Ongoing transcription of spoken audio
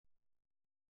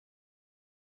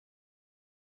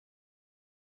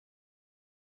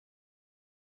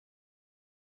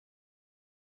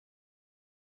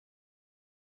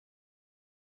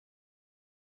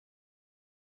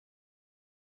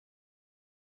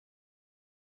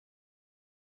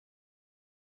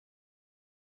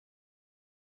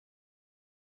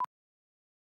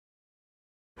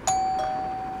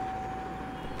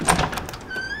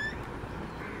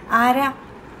ആരാ?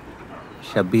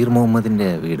 ഷബീർ മുഹമ്മദിന്റെ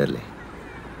വീടല്ലേ?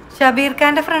 ഷബീർ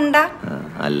ഖാന്റെ ഫ്രണ്ടാ?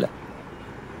 അല്ല.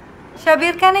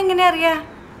 ഷബീർ ഖാൻ എങ്ങനെ അറിയാ?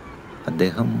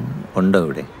 അദ്ദേഹം ഉണ്ടോ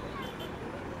ഇവിടെ?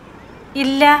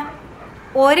 ഇല്ല,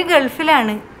 ഒരു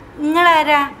ഗൾഫിലാണ്.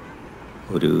 നിങ്ങളാരാ?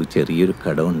 ഒരു ചെറിയൊരു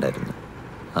കടമുണ്ടായിരുന്നു,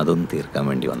 അതൊന്ന് തീർക്കാൻ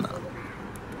വേണ്ടി വന്നതാണ്.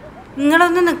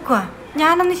 നിങ്ങളൊന്ന് നിൽക്കുക,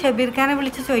 ഞാനൊന്ന് ഷബീർ ഖാനെ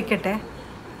വിളിച്ച് ചോദിക്കട്ടെ.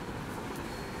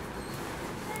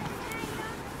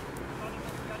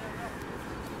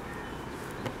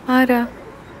 ആരാ?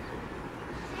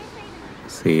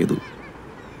 സേതു.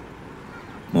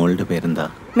 മോളുടെ പേരെന്താ?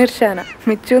 മിർഷാന.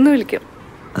 മിച്ചു എന്ന് വിളിക്കും.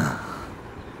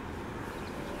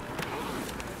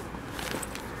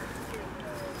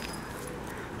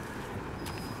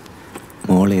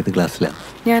 മോൾ ഏത് ക്ലാസ്സിലാണ്?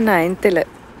 ഞാൻ 9th.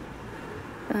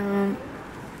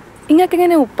 ഇങ്ങക്ക്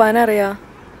എങ്ങനെ ഉപ്പാനറിയാ?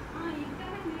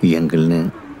 ഈ അങ്കിളിന്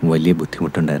വലിയ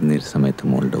ബുദ്ധിമുട്ടുണ്ടായിരുന്ന ഒരു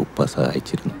സമയത്ത് മോളുടെ ഉപ്പ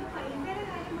സഹായിച്ചിരുന്നു.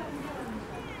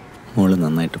 മോള്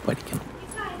നന്നായിട്ട് പഠിക്കണം.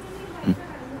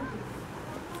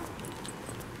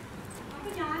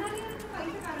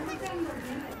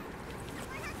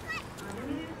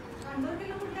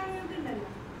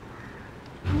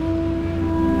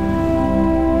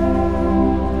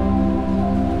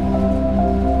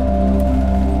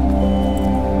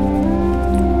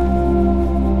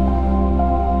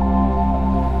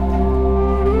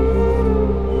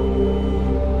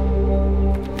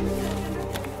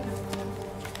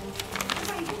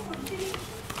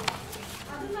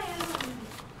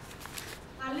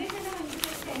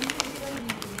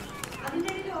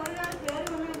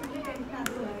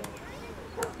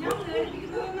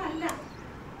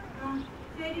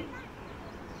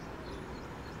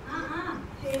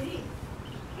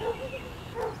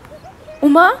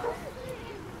 ഉമാ,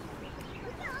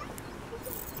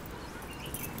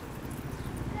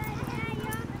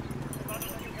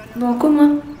 നോക്കുമ്മ.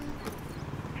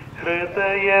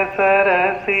 ഹൃദയ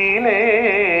സരസിലേ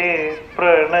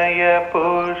പ്രണയ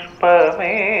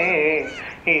പുഷ്പമേ,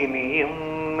 ഇനിയും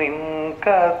നിൻ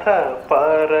കഥ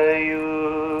പറയൂ.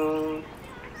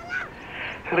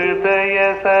 ഹൃദയ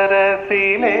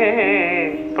സരസിലേ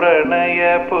പ്രണയ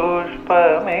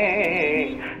പുഷ്പമേ,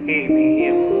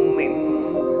 ഇനിയും നിൻ.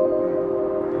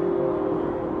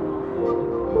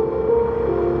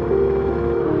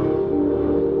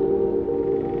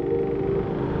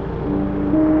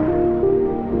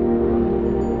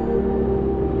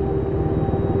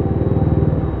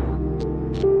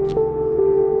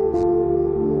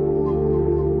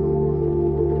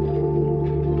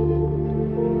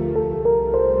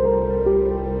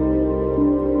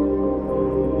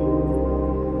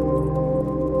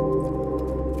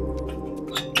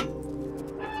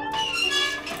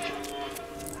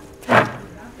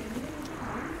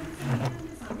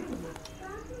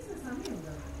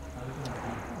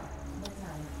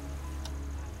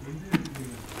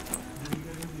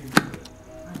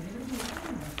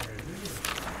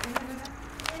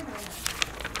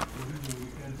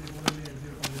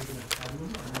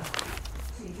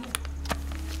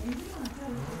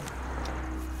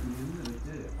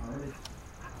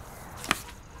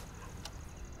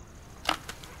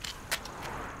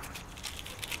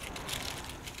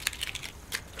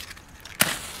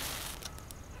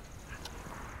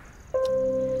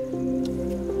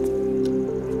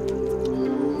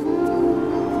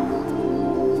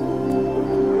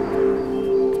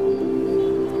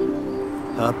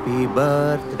 Happy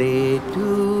birthday to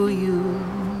you.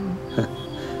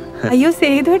 അയ്യോ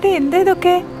സേതുവേട്ട, എന്താ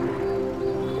ഇതൊക്കെ?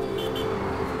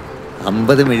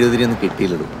 50-70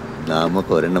 കിട്ടിയില്ലല്ലോ,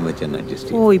 നമുക്ക് ഒരെണ്ണം വെച്ച്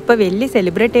അഡ്ജസ്റ്റ്. ഓ, ഇപ്പൊ വലിയ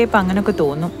സെലിബ്രിറ്റി ആയപ്പോ അങ്ങനൊക്കെ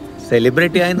തോന്നും.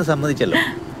 സെലിബ്രിറ്റി ആയെന്ന് സമ്മതിച്ചല്ലോ,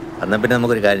 എന്നാ പിന്നെ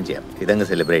നമുക്കൊരു കാര്യം ചെയ്യാം, ഇതങ്ങ്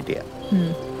സെലിബ്രേറ്റ് ചെയ്യാം.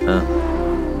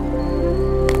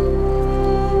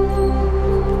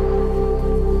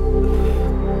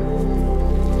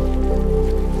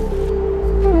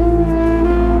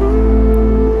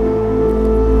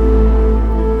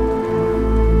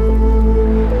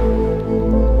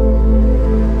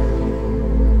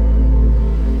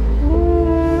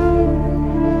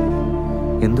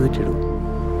 എന്തു വെച്ചിടൂ?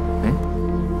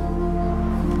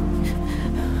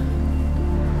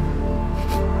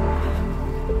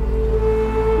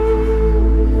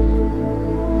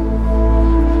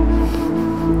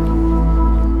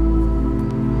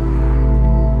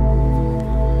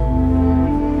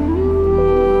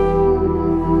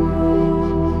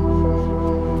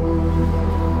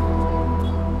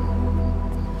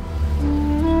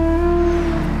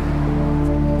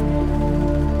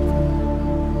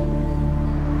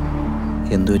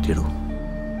 എന്തു പറ്റിയിടൂ?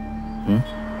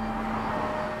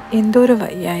 എന്തോ ഒരു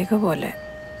വയ്യായിക പോലെ,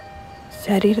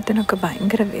 ശരീരത്തിനൊക്കെ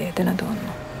ഭയങ്കര വേദന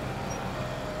തോന്നുന്നു.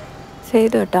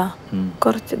 സേതുവേട്ടാ,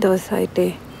 കുറച്ച് ദിവസമായിട്ടേ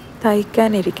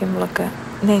തയ്ക്കാനിരിക്കുമ്പോഴൊക്കെ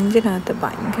നെഞ്ചിനകത്ത്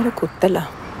ഭയങ്കര കുത്തല.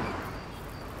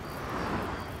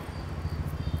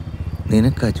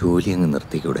 നിനക്ക് ആ ജോലി അങ്ങ്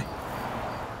നിർത്തിക്കൂടെ?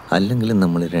 അല്ലെങ്കിൽ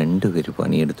നമ്മൾ രണ്ടുപേരും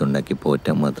പണിയെടുത്തുണ്ടാക്കി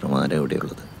പോറ്റാൻ മാത്രം ആരാ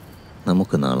ഇവിടെയുള്ളത്?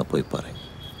 നമുക്ക് നാളെ പോയി പറയാം.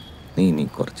 നീ ഇനി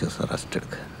കുറച്ച് ദിവസം റെസ്റ്റ്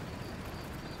എടുക്കുക.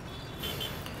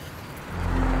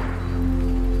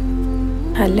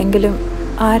 അല്ലെങ്കിലും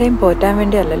ആരെയും പോറ്റാൻ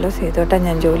വേണ്ടി അല്ലല്ലോ സേതോട്ടാ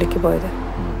ഞാൻ ജോലിക്ക് പോയത്.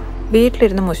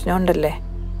 വീട്ടിലിരുന്ന് മുഷിഞ്ഞോണ്ടല്ലേ.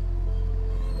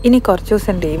 ഇനി കുറച്ച്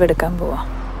ദിവസം ലീവ് എടുക്കാൻ പോവാ.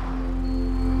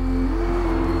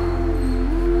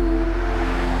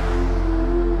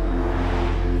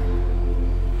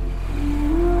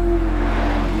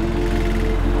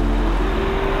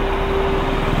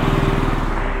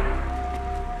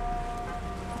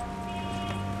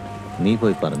 നീ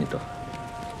പോയി പറഞ്ഞിട്ടോ?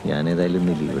 ഞാനേതായാലും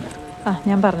നീ ലീവ് എടുത്തു.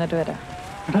 ഞാൻ പറഞ്ഞിട്ട് വരാം.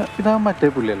 ഇതാ മറ്റേ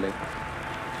പുള്ളിയല്ലേ,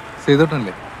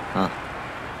 സേതോട്ടനല്ലേ? ആ,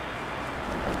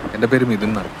 എൻ്റെ പേര് മിഥുൻ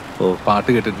എന്നാണ്. പാട്ട്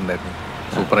കേട്ടിട്ടുണ്ടായിരുന്നു,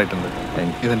 സൂപ്പറായിട്ടുണ്ട്.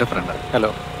 ഇതെൻ്റെ ഫ്രണ്ടാണ്. ഹലോ,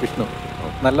 വിഷ്ണു.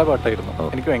 നല്ല പാട്ടായിരുന്നു,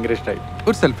 എനിക്ക് ഭയങ്കര ഇഷ്ടമായി.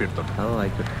 ഒരു സെൽഫി എടുത്തോട്ടെ? ഓ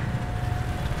ആയിക്കോട്ടെ.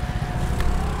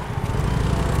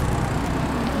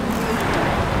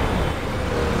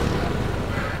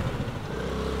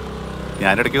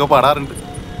 ഞാനിടയ്ക്കൊക്കെ പാടാറുണ്ട്.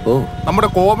 ഓ, നമ്മുടെ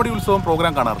കോമഡി ഉത്സവം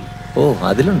പ്രോഗ്രാം കാണാറില്ല? ഓ,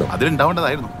 അതിലുണ്ടോ?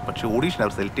 അതിലുണ്ടാവേണ്ടതായിരുന്നു, പക്ഷെ ഓഡീഷൻ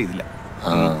അവർ സെലക്ട് ചെയ്തില്ല.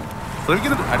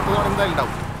 ശ്രമിക്കുന്നുണ്ട്, അടുത്ത തവണ എന്തായാലും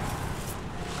ഉണ്ടാവും.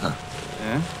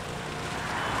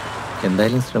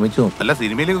 എന്തായാലും ശ്രമിച്ചു. അല്ല,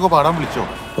 സിനിമയിലേക്കൊക്കെ പാടാൻ വിളിച്ചോ?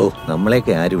 ഓ,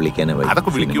 നമ്മളെയൊക്കെ ആര് വിളിക്കാനാ?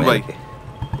 അതൊക്കെ വിളിക്കും ബൈ.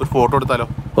 ഒരു ഫോട്ടോ എടുത്താലോ?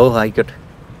 ഓ ആയിക്കോട്ടെ.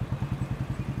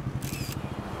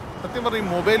 സത്യം പറഞ്ഞ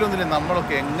മൊബൈൽ ഒന്നില്ലേ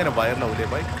നമ്മളൊക്കെ എങ്ങനെ വൈറലാവൂലേ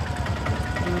ബൈ?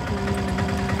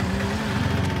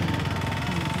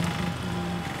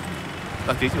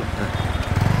 ചേച്ചി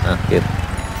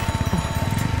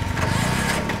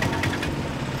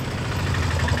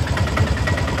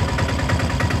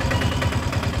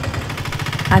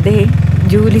അതെ,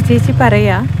 ജൂലി ചേച്ചി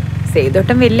പറയാ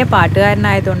സേതോട്ടം വലിയ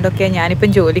പാട്ടുകാരനായതുകൊണ്ടൊക്കെ ഞാനിപ്പം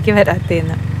ജോലിക്ക്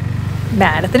വരാത്തേന്ന്.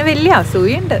 മാഡത്തിന് വലിയ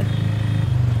അസൂയുണ്ട്.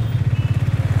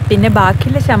 പിന്നെ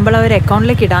ബാക്കിയുള്ള ശമ്പളം അവർ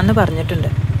അക്കൗണ്ടിലേക്ക് ഇടാന്ന് പറഞ്ഞിട്ടുണ്ട്.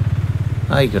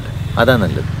 ആയിക്കോട്ടെ, അതാ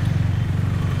നല്ലത്.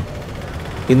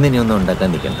 ഇന്നിനി ഒന്നും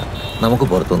ഉണ്ടാക്കാൻ നിൽക്കണ്ട, നമുക്ക്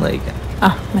പുറത്തുനിന്ന് കഴിക്കാം.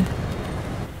 മതി.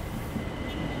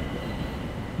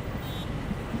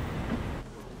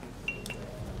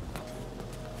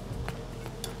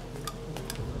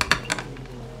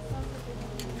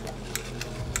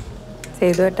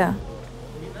 സേതുവേട്ടാ,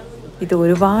 ഇത്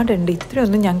ഒരുപാടുണ്ട്,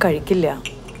 ഇത്രയൊന്നും ഞാൻ കഴിക്കില്ല.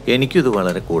 എനിക്കിത്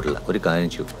വളരെ കൂടുതലാണ്. ഒരു കാര്യം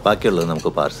ചെയ്യും, ബാക്കിയുള്ളത്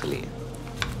നമുക്ക് പാർസൽ ചെയ്യാം.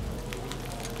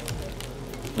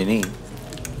 ഇനി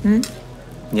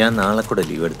ഞാൻ നാളെ കൂടെ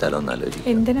ലീവ് എടുത്താലോ എന്ന് ആലോചിക്കും.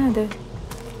 എന്തിനാ അത്?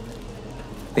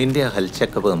 നിന്റെ ഹെൽത്ത്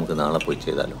ചെക്കപ്പ് നമുക്ക് നാളെ പോയി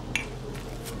ചെയ്താലോ?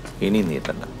 ഇനി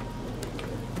നീട്ടണ്ട.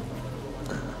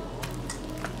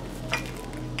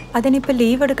 അതിനിപ്പോൾ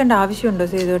ലീവ് എടുക്കേണ്ട ആവശ്യമുണ്ടോ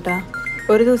സേതുവേട്ടാ?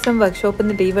 ഒരു ദിവസം വർക്ക്ഷോപ്പിൽ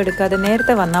നിന്ന് ലീവ് എടുക്കാതെ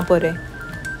നേരത്തെ വന്നാൽ പോരെ?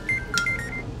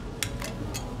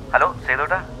 ഹലോ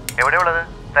സേതുവേട്ടാ, എവിടെയുള്ളത്?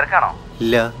 തിരക്കാണോ?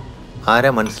 ഇല്ല. ആരാ?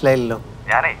 മനസ്സിലായില്ലല്ലോ.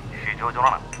 ഞാനേ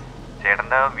ഷിജോജോണാണ്.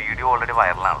 ചേട്ടൻ്റെ വീഡിയോ ഓൾറെഡി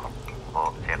വൈറലാണല്ലോ. അപ്പോൾ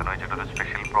ചേട്ടന് വെച്ചിട്ടൊരു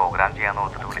സ്പെഷ്യൽ പ്രോഗ്രാം ചെയ്യാന്ന്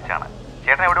ഓർത്തിട്ട് വിളിച്ചാണ്.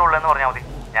 ചേട്ടൻ എവിടെ ഉള്ളതെന്ന് പറഞ്ഞാൽ മതി,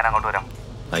 ഞാൻ അങ്ങോട്ട് വരാം.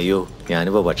 അയ്യോ,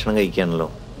 ഞാനിപ്പോൾ ഭക്ഷണം കഴിക്കാണല്ലോ.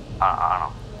 ആണോ?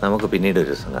 നമുക്ക് പിന്നീട് ഒരു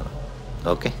ദിവസം കാണാം.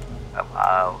 Okay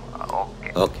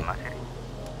okay. ശരി.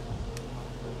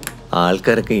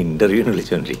 ആൾക്കാരൊക്കെ ഇന്റർവ്യൂവിന്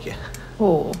വിളിച്ചുകൊണ്ടിരിക്കുക. ഓ,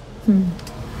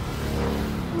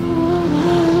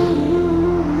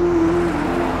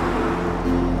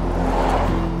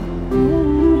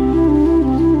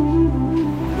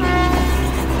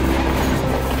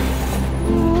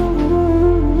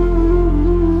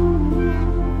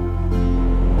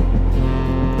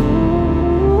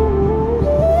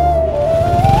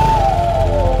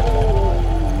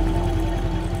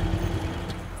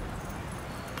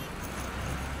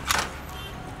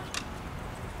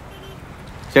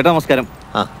 ചേട്ടാ നമസ്കാരം.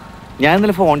 ഞാൻ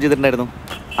ഇന്നലെ ഫോൺ ചെയ്തിട്ടുണ്ടായിരുന്നു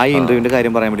ആ ഇന്റർവ്യൂവിൻ്റെ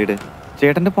കാര്യം പറയാൻ വേണ്ടിയിട്ട്.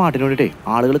 ചേട്ടൻ്റെ പാട്ടിന് വേണ്ടിയിട്ടേ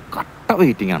ആളുകൾ കട്ട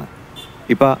വെയിറ്റിംഗ് ആണ്.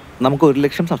 ഇപ്പം നമുക്ക് 1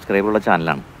 ലക്ഷം സബ്സ്ക്രൈബറുള്ള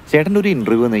ചാനലാണ്. ചേട്ടൻ്റെ ഒരു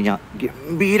ഇൻ്റർവ്യൂ വന്നു കഴിഞ്ഞാൽ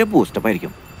ഗംഭീര ബൂസ്റ്റപ്പ്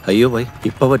ആയിരിക്കും. അയ്യോ ബൈ,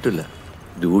 ഇപ്പം പറ്റില്ല.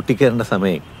 ഡ്യൂട്ടി കയറേണ്ട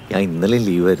സമയം. ഞാൻ ഇന്നലെ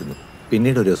ലീവായിരുന്നു.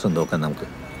 പിന്നീട് ഒരു ദിവസം നോക്കാം നമുക്ക്.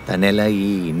 തന്നെയല്ല, ഈ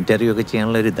ഇൻ്റർവ്യൂ ഒക്കെ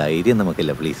ചെയ്യാനുള്ള ഒരു ധൈര്യം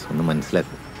നമുക്കില്ല. പ്ലീസ് ഒന്ന്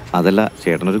മനസ്സിലാക്കും. അതല്ല,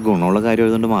 ചേട്ടനൊരു ഗുണമുള്ള കാര്യം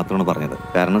ആയതുകൊണ്ട് മാത്രമാണ് പറഞ്ഞത്.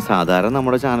 കാരണം സാധാരണ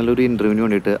നമ്മുടെ ചാനൽ ഒരു ഇൻ്റർവ്യൂവിന്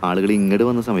വേണ്ടിയിട്ട് ആളുകൾ ഇങ്ങോട്ട്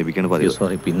വന്ന് സമീപിക്കാണ് പറയുന്നത്.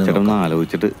 സോറി, പിന്നെ ചേട്ടൻ ഒന്ന്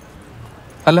ആലോചിച്ചിട്ട്.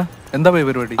 അല്ല, എന്താ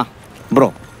പരിപാടി? ബ്രോ,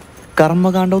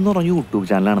 കർമ്മകാണ്ഡം എന്ന് പറഞ്ഞ യൂട്യൂബ്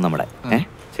ചാനലാണ് നമ്മുടെ.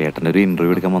 ചേട്ടൻ്റെ ഒരു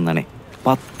ഇൻ്റർവ്യൂ എടുക്കാൻ വന്നാണേ.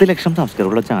 10 ലക്ഷം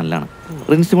സബ്സ്ക്രൈബറുള്ള ചാനലാണ്.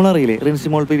 റിൻസിമോൾ അറിയില്ലേ?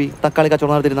 റിൻസിമോൾ പിവി തക്കാളി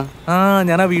കച്ചവടം നടത്തിരുന്ന.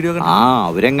 ഞാൻ ആ വീഡിയോ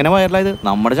അവരെങ്ങനെ വൈറലായത്?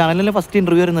 നമ്മുടെ ചാനലിലെ ഫസ്റ്റ്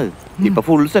ഇൻ്റർവ്യൂ വരുന്നത്. ഇപ്പൊ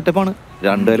ഫുൾ സെറ്റപ്പാണ്.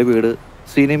 2 നില വീട്,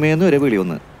 സിനിമയെന്ന് വരെ വിളി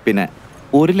വന്ന്. പിന്നെ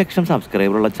 1 ലക്ഷം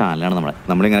സബ്സ്ക്രൈബറുള്ള ചാനലാണ് നമ്മുടെ.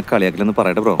 നമ്മളിങ്ങനെ കളിയാക്കില്ലെന്ന്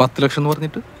പറയട്ടെ ബ്രോ. 10 ലക്ഷം എന്ന്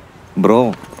പറഞ്ഞിട്ട് ബ്രോ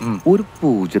ഒരു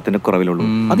പൂജ്യത്തിന്റെ കുറവിലുള്ളൂ.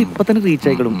 അത് ഇപ്പൊ തന്നെ റീച്ച്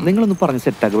ആയിക്കോളും. നിങ്ങളൊന്ന് പറഞ്ഞ്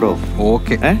സെറ്റാക്ക് ബ്രോ.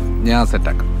 ഓക്കെ, ഞാൻ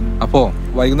സെറ്റാക്കാം. അപ്പോ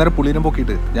വൈകുന്നേരം പുള്ളിനെ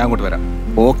പൊക്കിയിട്ട് ഞാൻ അങ്ങോട്ട് വരാം.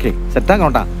 ഓക്കെ,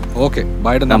 സെറ്റാക്കോട്ടാ. ഓക്കെ,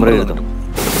 ബൈയുടെ നമ്പർ എഴുതും.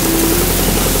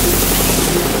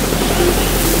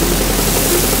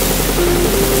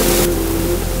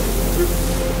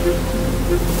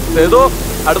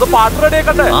 അടുത്ത പാട്ട് റെഡി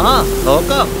ആക്കട്ടെ.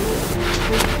 നോക്കാം.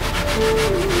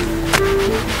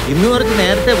 ഇന്ന് കുറച്ച്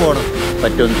നേരത്തെ പോണം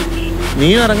പറ്റുമെങ്കിൽ. നീ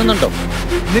ഇറങ്ങുന്നുണ്ടോ?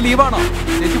 ഇന്ന് ലീവാണോ?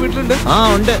 ചേച്ചി വീട്ടിലുണ്ട്? ആ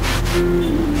ഉണ്ട്.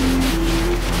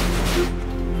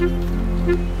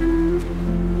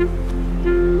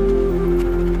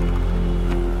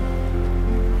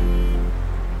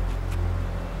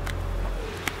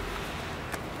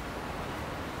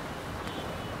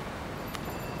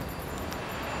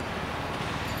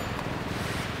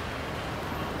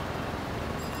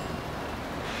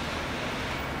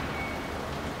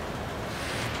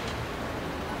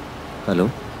 ഹലോ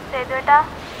സേതുവേട്ടാ,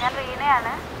 ഞാൻ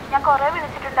റീനയാണ്. ഞാൻ കുറെ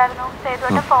വിളിച്ചിട്ടുണ്ടായിരുന്നു.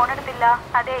 സേതുവേട്ട ഫോൺ എടുത്തില്ല.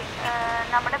 അതെ,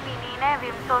 നമ്മുടെ മിനിനെ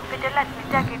വിംസ് ഹോസ്പിറ്റലിൽ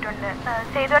അഡ്മിറ്റ് ആക്കിയിട്ടുണ്ട്.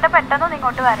 സേതുവേട്ട പെട്ടെന്ന്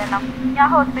ഇങ്ങോട്ട് വരണം. ഞാൻ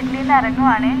ഹോസ്പിറ്റലിൽ നിന്ന്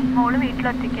ഇറങ്ങുവാണേ. മോള്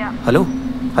വീട്ടിലൊറ്റയ്ക്കാം. Hello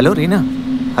hello Reena,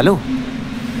 hello.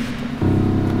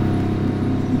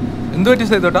 എന്ത് പറ്റി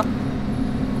സേതുവേട്ടാ?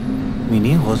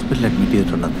 മിനിയെ ഹോസ്പിറ്റലിൽ അഡ്മിറ്റ്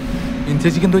ചെയ്തിട്ടുണ്ടെന്ന്.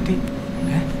 ചേച്ചിക്ക് എന്ത് പറ്റി?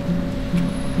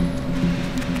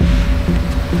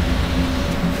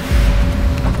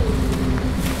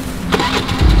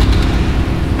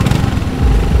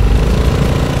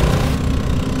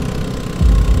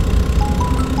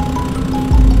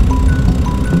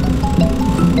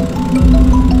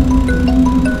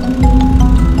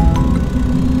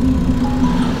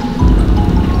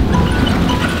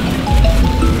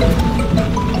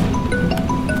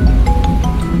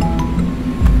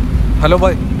 Hello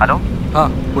boy. ഹലോ. ആ,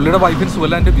 പുള്ളിയുടെ വൈഫിന്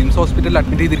സുവല്ലാൻ്റെ വിംസ് ഹോസ്പിറ്റലിൽ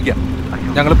അഡ്മിറ്റ് ചെയ്തിരിക്കുക.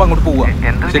 ഞങ്ങളിപ്പോൾ അങ്ങോട്ട് പോവുക.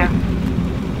 ശരി.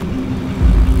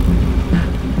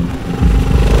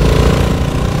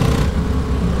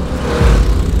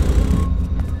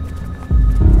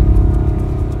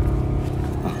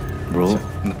 ബ്രോ,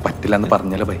 പറ്റില്ല എന്ന്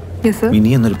പറഞ്ഞല്ലോ ബൈ.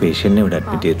 മിനി എന്നൊരു പേഷ്യന്റിനെ ഇവിടെ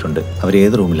അഡ്മിറ്റ് ചെയ്തിട്ടുണ്ട്. അവർ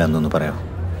ഏത് റൂമിലാണെന്നൊന്ന് പറയാമോ?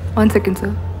 1 second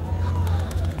സർ.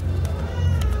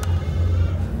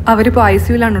 അവരിപ്പോൾ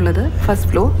ICUലാണുള്ളത്. First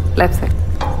floor, left side.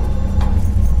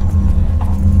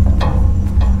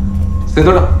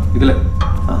 സേതുവേട്ടാ, ഇതിലെ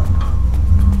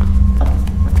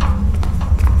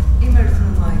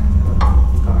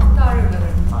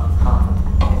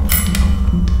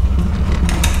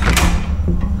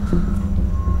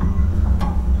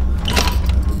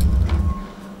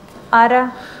ആരാ?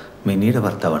 മിനിയുടെ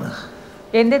ഭർത്താവാണ്.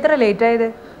 എന്താ ഇത്ര ലേറ്റ് ആയത്?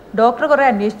 ഡോക്ടർ കുറെ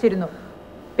അന്വേഷിച്ചിരുന്നു.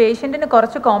 പേഷ്യൻറ്റിന്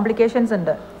കുറച്ച് കോംപ്ലിക്കേഷൻസ്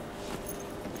ഉണ്ട്.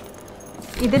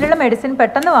 ഇതിനുള്ള മെഡിസിൻ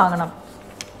പെട്ടെന്ന് വാങ്ങണം.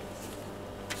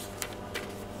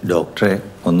 ഡോക്ടറെ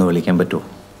ഒന്ന് വിളിക്കാൻ പറ്റുമോ?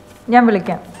 ഞാൻ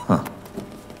വിളിക്കാം.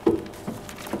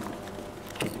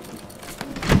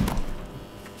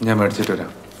 ഞാൻ മേടിച്ചിട്ട്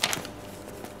വരാം.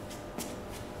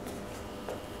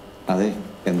 അതെ,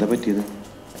 എന്താ പറ്റിയത്?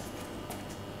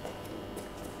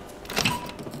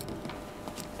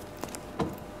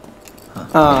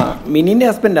 മിനിൻ്റെ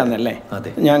ഹസ്ബൻഡാണല്ലേ?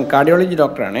 ഞാൻ കാർഡിയോളജി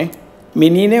ഡോക്ടറാണേ.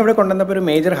 മിനീനെ ഇവിടെ കൊണ്ടുവന്നപ്പോൾ ഒരു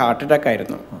മേജർ ഹാർട്ട് അറ്റാക്ക്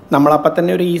ആയിരുന്നു. നമ്മളപ്പം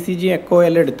തന്നെ ഒരു ECG എക്കോ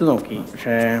എല്ലാം എടുത്തു നോക്കി.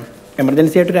 പക്ഷേ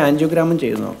എമർജൻസി ആയിട്ടൊരു ആൻജിയോഗ്രാമും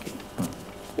ചെയ്ത് നോക്കി.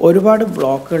 ഒരുപാട്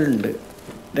ബ്ലോക്കുകളുണ്ട്.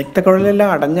 രക്തക്കുഴലെല്ലാം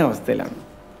അടഞ്ഞ അവസ്ഥയിലാണ്.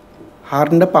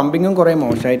 ഹാർട്ടിൻ്റെ പമ്പിങ്ങും കുറേ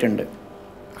മോശമായിട്ടുണ്ട്.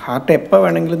 ഹാർട്ട് എപ്പോൾ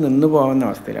വേണമെങ്കിലും നിന്നു പോകാവുന്ന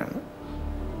അവസ്ഥയിലാണ്.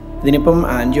 ഇതിനിപ്പം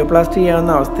ആൻജിയോപ്ലാസ്റ്റി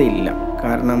ചെയ്യാവുന്ന അവസ്ഥയില്ല.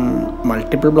 കാരണം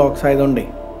മൾട്ടിപ്പിൾ ബ്ലോക്ക്സ് ആയതുകൊണ്ടേ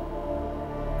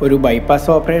ഒരു ബൈപ്പാസ്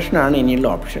ഓപ്പറേഷനാണ് ഇനിയുള്ള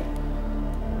ഓപ്ഷൻ.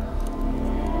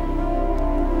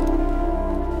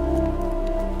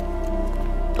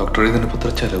 ഡോക്ടർ ഇതിനിപ്പോൾ എത്ര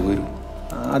ചിലവ് വരും?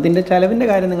 അതിൻ്റെ ചിലവിൻ്റെ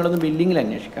കാര്യം നിങ്ങളൊന്ന് ബില്ലിങ്ങിൽ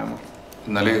അന്വേഷിക്കാമോ?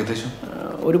 എന്നാലും ഏകദേശം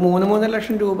ഒരു 3-3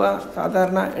 ലക്ഷം രൂപ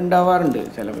സാധാരണ ഉണ്ടാവാറുണ്ട്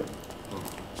ചിലവ്.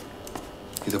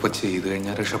 ഇതിപ്പോൾ ചെയ്ത്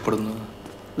കഴിഞ്ഞാൽ രക്ഷപ്പെടുന്നു?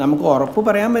 നമുക്ക് ഉറപ്പ്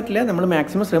പറയാൻ പറ്റില്ല. നമ്മൾ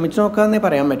മാക്സിമം ശ്രമിച്ചു നോക്കാമെന്നേ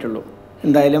പറയാൻ പറ്റുള്ളൂ.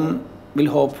 എന്തായാലും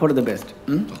will hope for the best.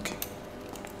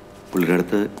 പുള്ളിയുടെ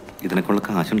അടുത്ത് ഇതിനൊക്കെയുള്ള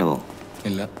കാശുണ്ടാവോ?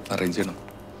 ഇല്ല, അറേഞ്ച് ചെയ്യണം.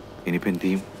 ഇനിയിപ്പോൾ എന്ത്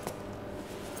ചെയ്യും?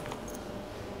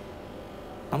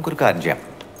 നമുക്കൊരു കാര്യം ചെയ്യാം.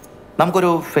 നമുക്കൊരു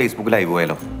ഫേസ്ബുക്ക് ലൈവ്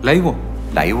പോയാലോ?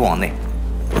 ലൈവ് പോന്നേ.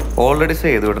 ഓൾറെഡി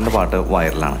സേതുവേട്ടൻ്റെ പാട്ട്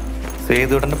വൈറലാണ്.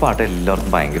 സേതുവേട്ടൻ്റെ പാട്ട്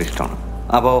എല്ലാവർക്കും ഭയങ്കര ഇഷ്ടമാണ്.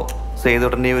 അപ്പോൾ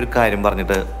സേതുവേട്ടൻ്റെ ഈ ഒരു കാര്യം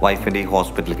പറഞ്ഞിട്ട് വൈഫിൻ്റെ ഈ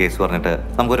ഹോസ്പിറ്റൽ കേസ് പറഞ്ഞിട്ട്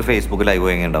നമുക്കൊരു ഫേസ്ബുക്ക് ലൈവ്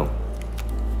എങ്ങനെ ഉണ്ടാവും?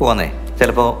 പോന്നേ.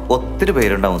 ചിലപ്പോൾ ഒത്തിരി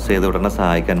പേരുണ്ടാവും സേതുവേട്ടനെ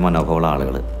സഹായിക്കാൻ മനോഭാവമുള്ള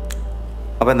ആളുകൾ.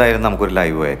 അപ്പോൾ എന്തായാലും നമുക്കൊരു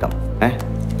ലൈവ് പോയേക്കാം.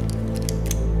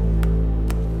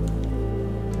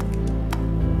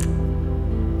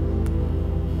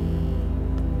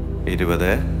 20,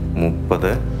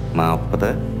 30, 40,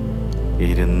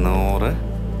 200.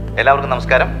 എല്ലാവർക്കും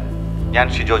നമസ്കാരം. ഞാൻ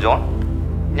ഷിജോ ജോൺ.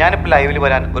 ഞാനിപ്പോൾ ലൈവിൽ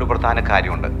വരാൻ ഒരു പ്രധാന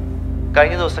കാര്യമുണ്ട്.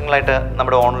 കഴിഞ്ഞ ദിവസങ്ങളായിട്ട്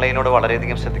നമ്മുടെ ഓൺലൈനോട്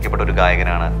വളരെയധികം ശ്രദ്ധിക്കപ്പെട്ട ഒരു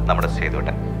ഗായകനാണ് നമ്മുടെ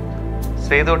സേതുവേട്ടൻ.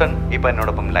 സേതുവേട്ടൻ ഇപ്പം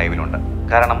എന്നോടൊപ്പം ലൈവിലുണ്ട്.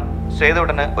 കാരണം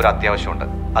സേതുവേട്ടന് ഒരു അത്യാവശ്യമുണ്ട്.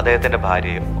 അദ്ദേഹത്തിൻ്റെ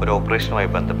ഭാര്യയെ ഒരു ഓപ്പറേഷനുമായി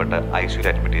ബന്ധപ്പെട്ട് ICUയിൽ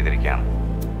അഡ്മിറ്റ് ചെയ്തിരിക്കുകയാണ്.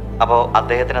 അപ്പോൾ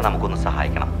അദ്ദേഹത്തിനെ നമുക്കൊന്ന്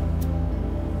സഹായിക്കണം.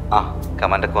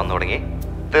 കമൻ്റൊക്കെ വന്നു തുടങ്ങി.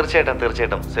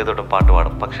 തീർച്ചയായിട്ടും സേതുവേട്ടൻ പാട്ട്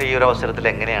പാടും. പക്ഷേ ഈ ഒരു അവസരത്തിൽ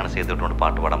എങ്ങനെയാണ് സേതുവേട്ടനോട്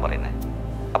പാട്ട് പാടാൻ പറയുന്നത്?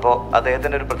 അപ്പോൾ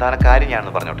അദ്ദേഹത്തിൻ്റെ ഒരു പ്രധാന കാര്യം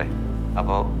ഞാനെന്ന് പറഞ്ഞോട്ടെ.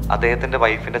 അപ്പോൾ അദ്ദേഹത്തിൻ്റെ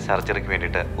വൈഫിൻ്റെ സർജറിക്ക്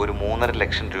വേണ്ടിയിട്ട് ഒരു 3.5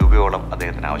 ലക്ഷം രൂപയോളം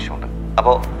അദ്ദേഹത്തിന് ആവശ്യമുണ്ട്.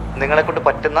 അപ്പോൾ നിങ്ങളെക്കൊണ്ട്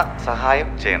പറ്റുന്ന സഹായം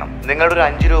ചെയ്യണം. നിങ്ങളുടെ ഒരു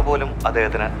 5 രൂപ പോലും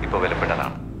അദ്ദേഹത്തിന് ഇപ്പോൾ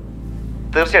വിലപ്പെട്ടതാണ്.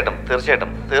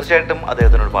 തീർച്ചയായിട്ടും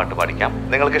അദ്ദേഹത്തിനൊരു പാട്ട് പാടിക്കാം.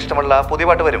 നിങ്ങൾക്ക് ഇഷ്ടമുള്ള പുതിയ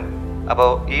പാട്ട് വരും. അപ്പോൾ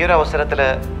ഈ ഒരു അവസരത്തിൽ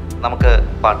നമുക്ക്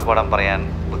പാട്ട് പാടാൻ പറയാൻ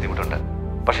ബുദ്ധിമുട്ടുണ്ട്.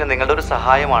 പക്ഷേ നിങ്ങളുടെ ഒരു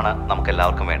സഹായമാണ് നമുക്ക്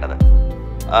എല്ലാവർക്കും വേണ്ടത്.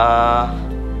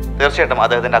 തീർച്ചയായിട്ടും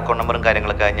അദ്ദേഹത്തിൻ്റെ അക്കൗണ്ട് നമ്പറും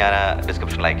കാര്യങ്ങളൊക്കെ ഞാൻ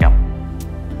ഡിസ്ക്രിപ്ഷനിൽ അയക്കാം.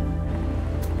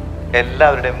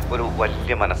 എല്ലാവരുടെയും ഒരു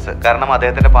വലിയ മനസ്സ്, കാരണം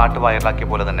അദ്ദേഹത്തിൻ്റെ പാട്ട് വൈറലാക്കിയ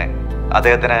പോലെ തന്നെ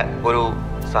അദ്ദേഹത്തിന് ഒരു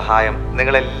സഹായം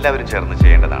നിങ്ങളെല്ലാവരും ചേർന്ന്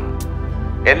ചെയ്യേണ്ടതാണ്.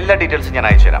 എല്ലാ ഡീറ്റെയിൽസും ഞാൻ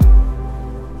അയച്ചു തരാം.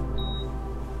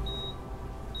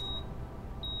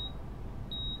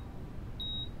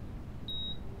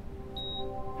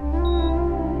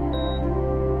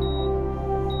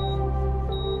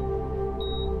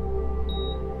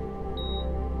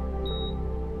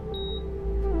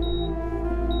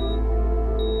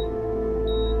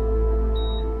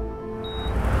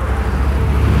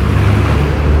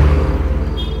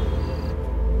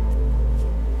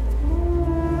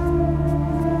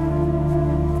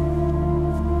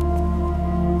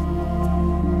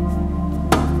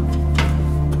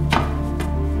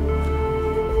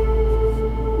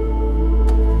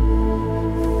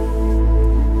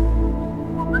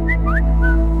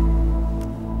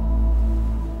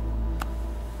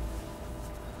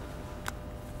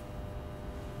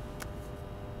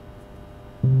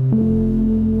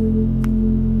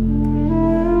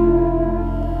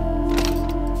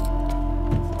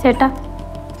 ചേട്ടാ,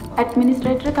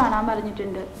 അഡ്മിനിസ്ട്രേറ്റർ കാണാൻ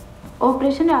പറഞ്ഞിട്ടുണ്ട്.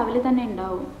 ഓപ്പറേഷൻ രാവിലെ തന്നെ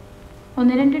ഉണ്ടാവും.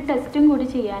 1-2 ടെസ്റ്റും കൂടി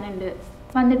ചെയ്യാനുണ്ട്.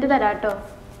 വന്നിട്ട് തരാട്ടോ.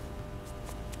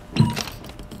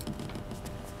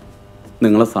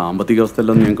 നിങ്ങളെ സാമ്പത്തിക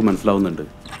അവസ്ഥയെല്ലാം ഞങ്ങൾക്ക് മനസ്സിലാവുന്നുണ്ട്.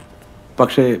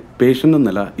 പക്ഷേ പേഷ്യൻ്റ്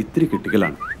നില ഇത്തിരി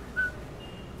ക്രിട്ടിക്കലാണ്.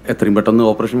 എത്രയും പെട്ടെന്ന്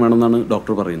ഓപ്പറേഷൻ വേണമെന്നാണ്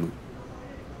ഡോക്ടർ പറയുന്നത്.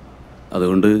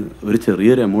 അതുകൊണ്ട് ഒരു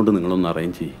ചെറിയൊരു എമൗണ്ട് നിങ്ങളൊന്ന്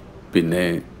അറേഞ്ച് ചെയ്യും. പിന്നെ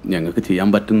ഞങ്ങൾക്ക് ചെയ്യാൻ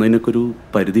പറ്റുന്നതിനൊക്കെ ഒരു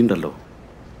പരിധി ഉണ്ടല്ലോ.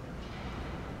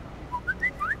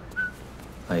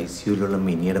 ICUയിലുള്ള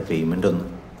മിനിയുടെ പേയ്മെൻ്റ് ഒന്ന്.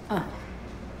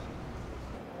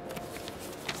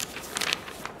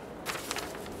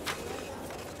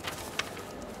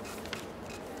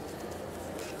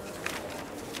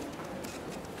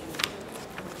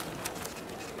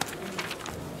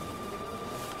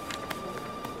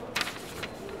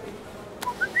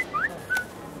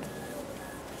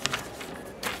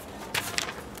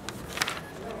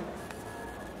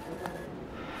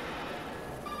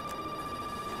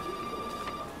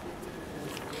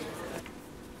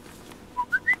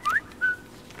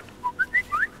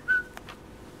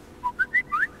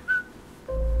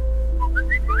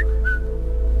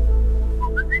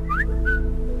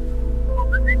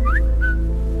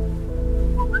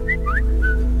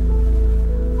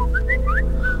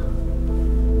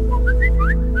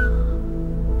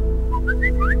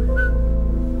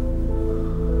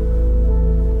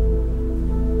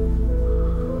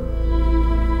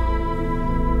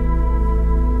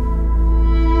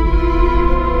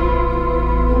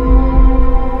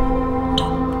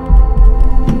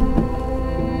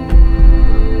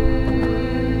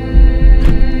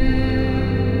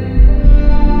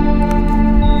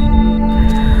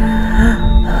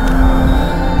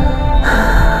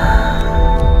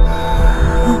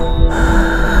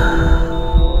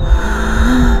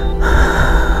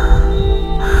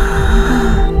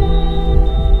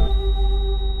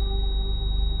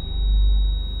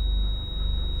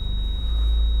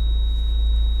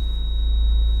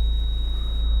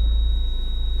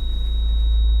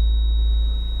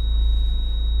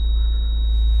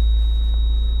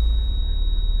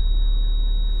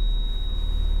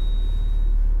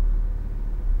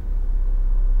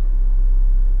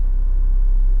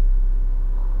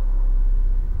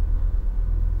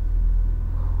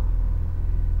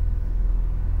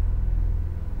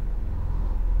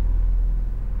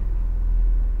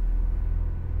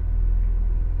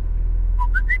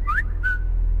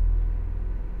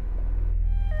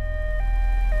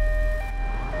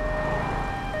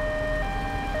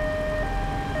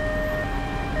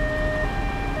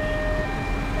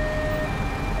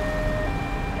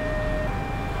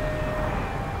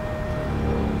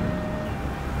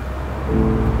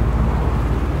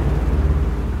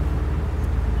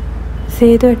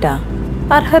 സേതുവേട്ടാ,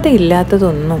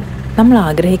 അർഹതയില്ലാത്തതൊന്നും നമ്മൾ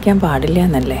ആഗ്രഹിക്കാൻ പാടില്ല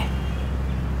എന്നല്ലേ?